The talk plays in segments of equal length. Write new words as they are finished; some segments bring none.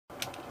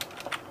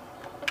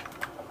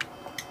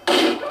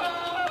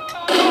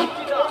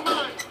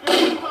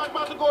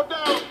go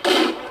down.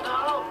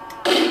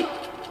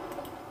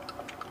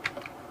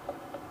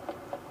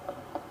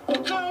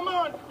 Come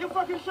on, you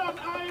fucking shot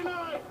eye and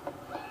eye.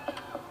 This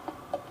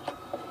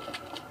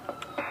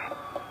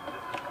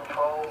is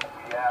Control.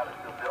 We have a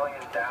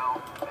civilian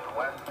down in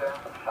Western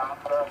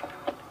Shasta.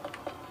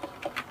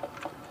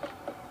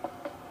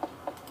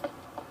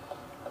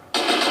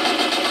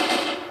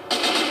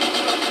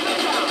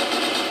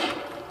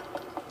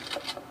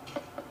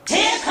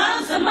 Here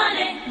comes the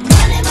money.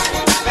 Money,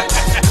 money, money.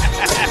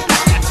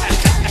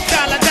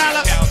 Dollar,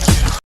 dollar.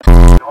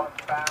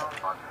 Northbound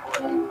on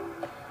foot.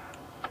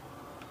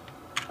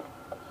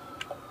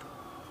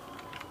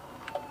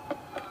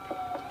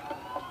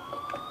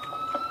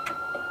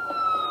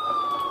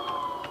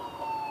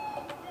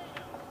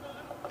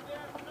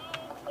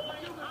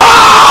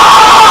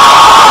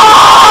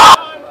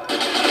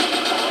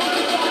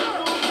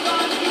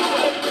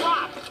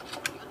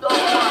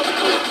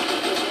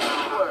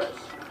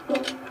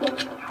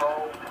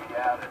 Control, we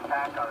have an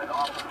attack on an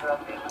officer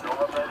in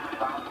northern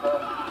Shasta.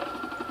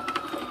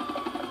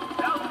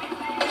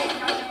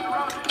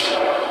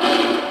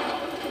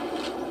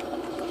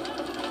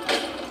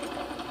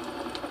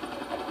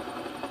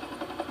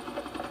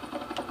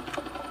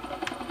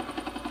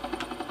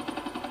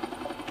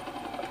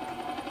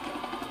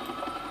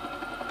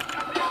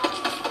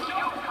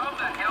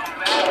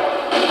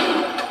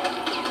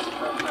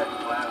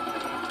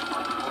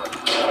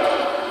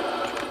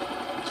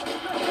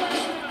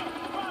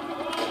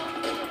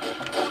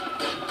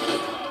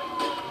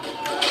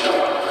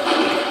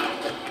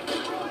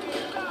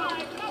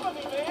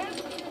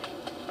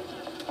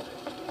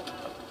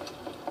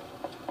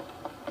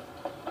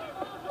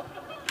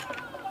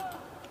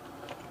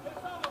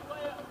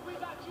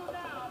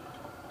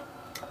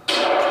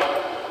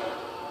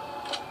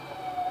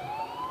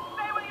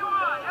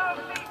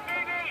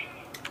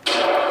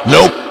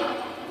 Nope.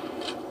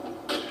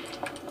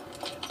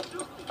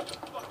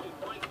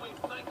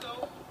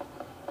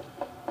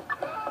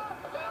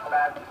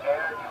 Dispatch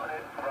air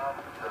unit from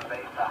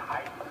Cerveza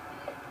Heights.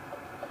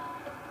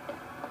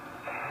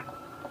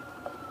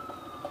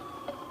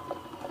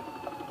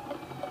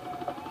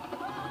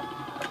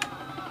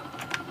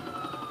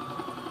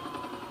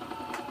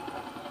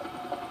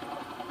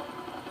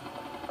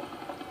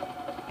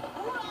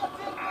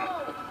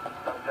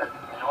 Subject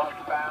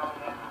northbound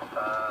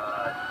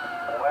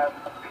west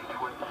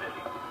Beechwood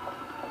City.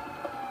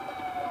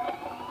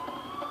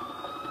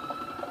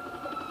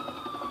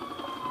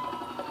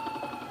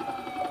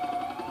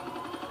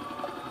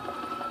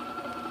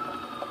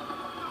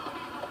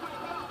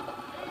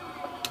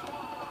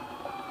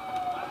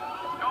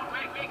 Don't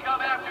make me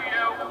come after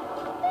you.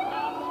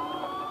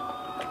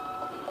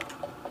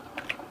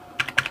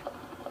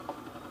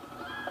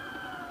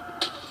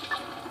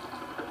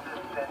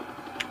 Assistance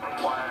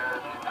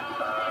required.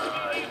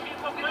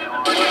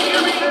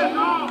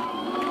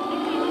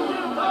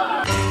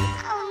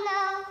 Oh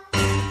no.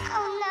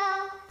 Oh no.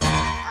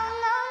 Oh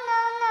no, no,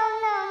 no, no,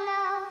 no,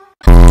 no.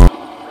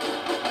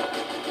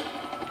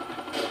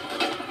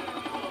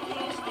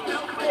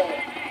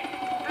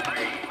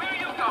 Where are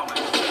you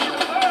going?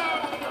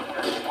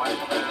 Subject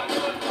westbound.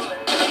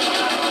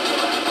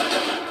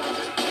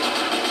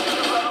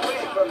 Run away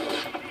from me.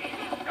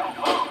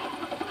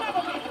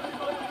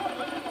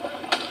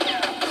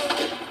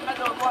 I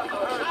don't want to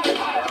hurt you.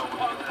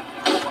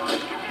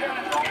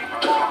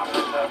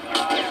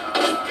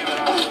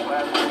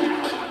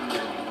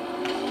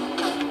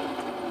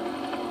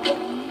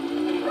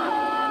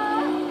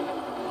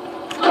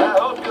 I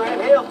hope you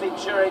have health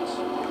insurance.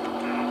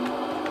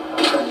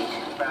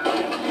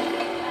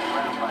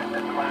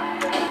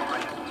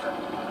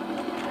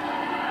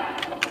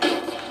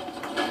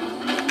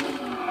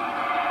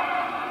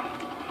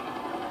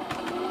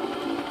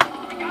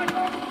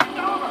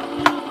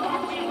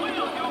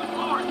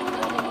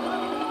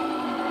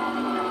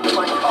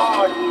 My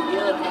car, you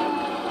idiot.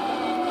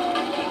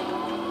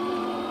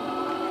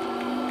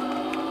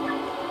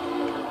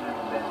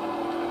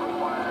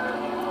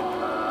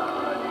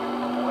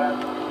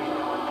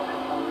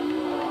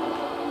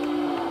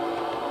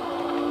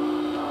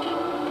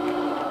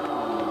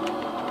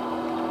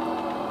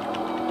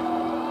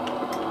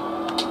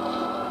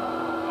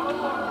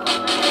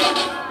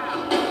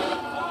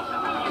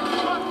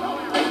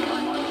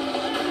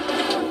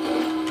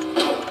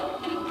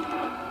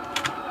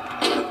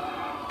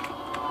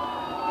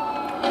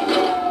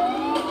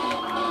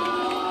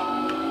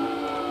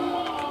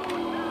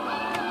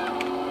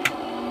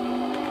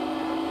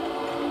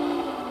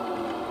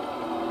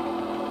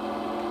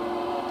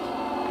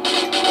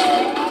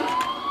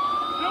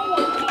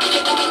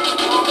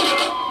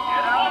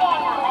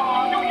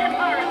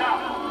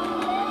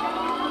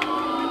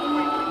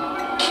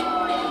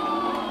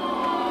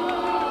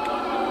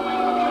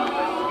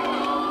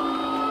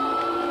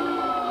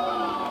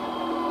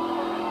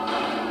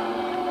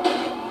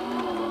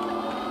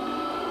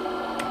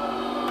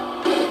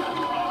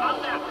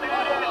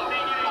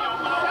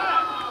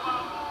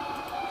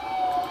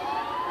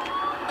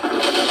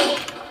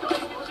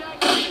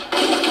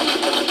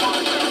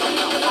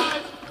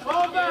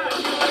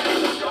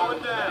 Going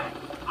down.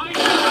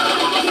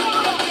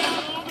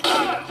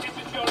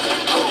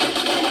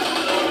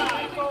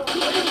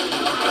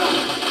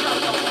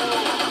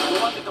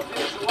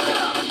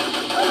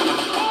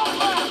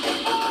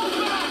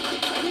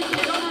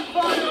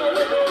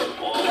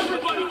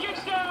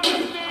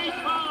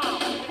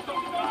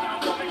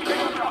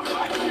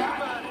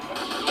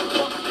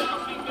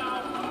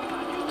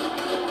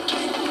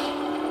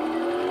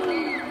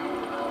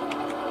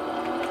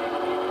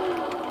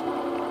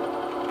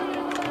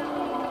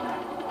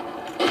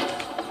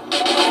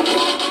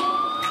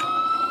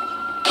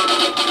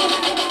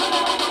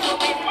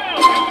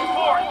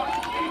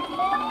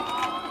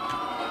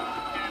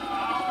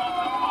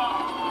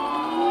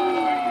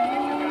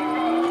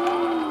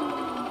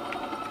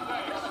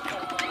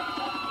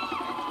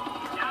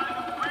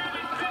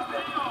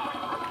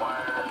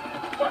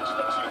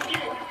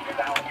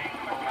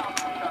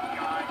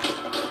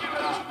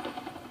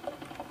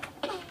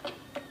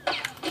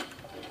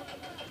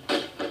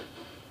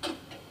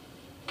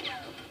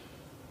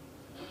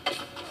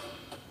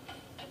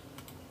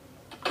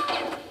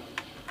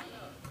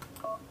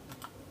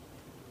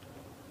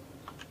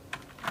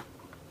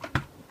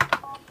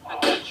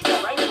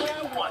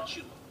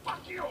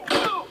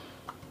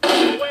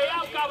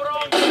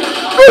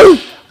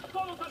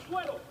 Todos al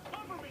suelo.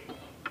 Cover me.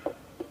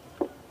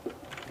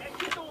 That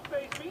shit don't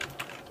faze me.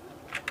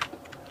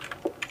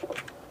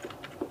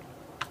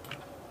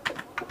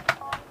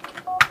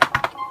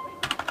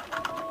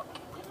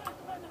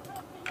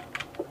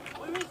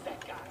 Where is that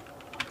guy?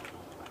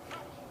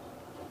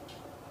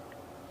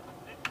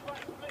 Let's try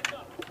to split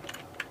up.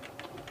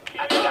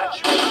 I got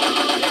you.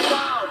 Get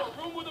down. A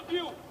room with a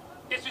view.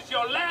 This is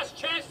your last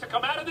chance to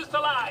come out of this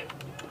alive.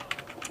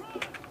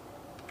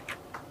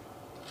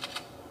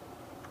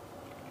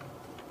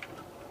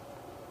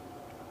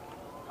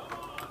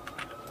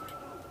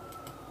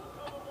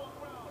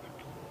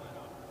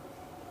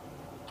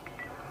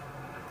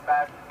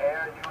 Dispatch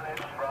air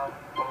units from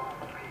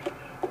OB.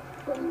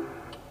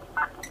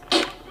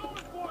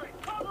 Going for it.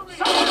 Cover me.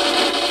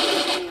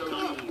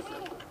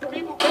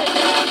 People get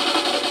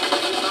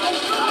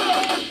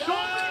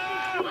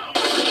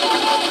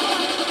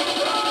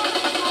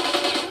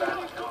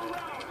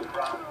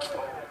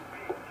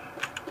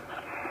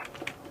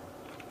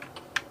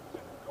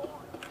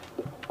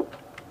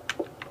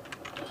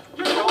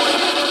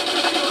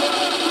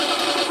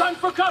run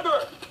for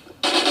cover.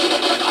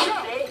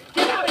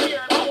 Get out of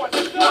here. No one.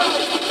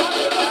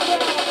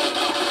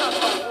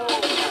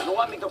 You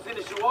want me to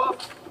finish you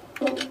off?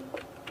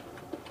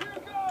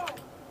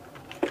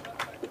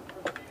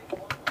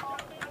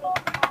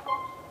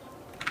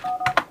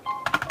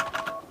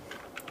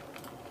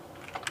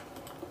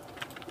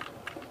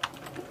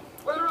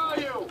 Where are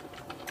you?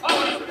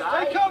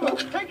 Take cover!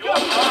 Take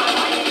cover!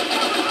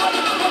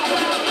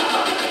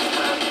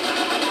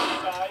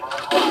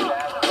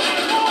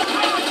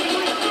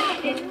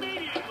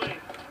 Immediately!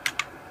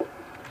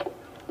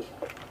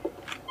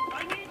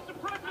 I need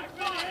suppressor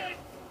gun!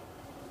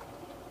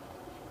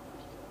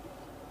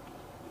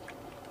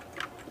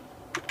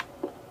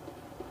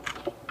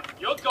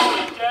 You're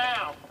going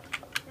down!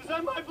 Is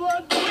that my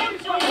blood?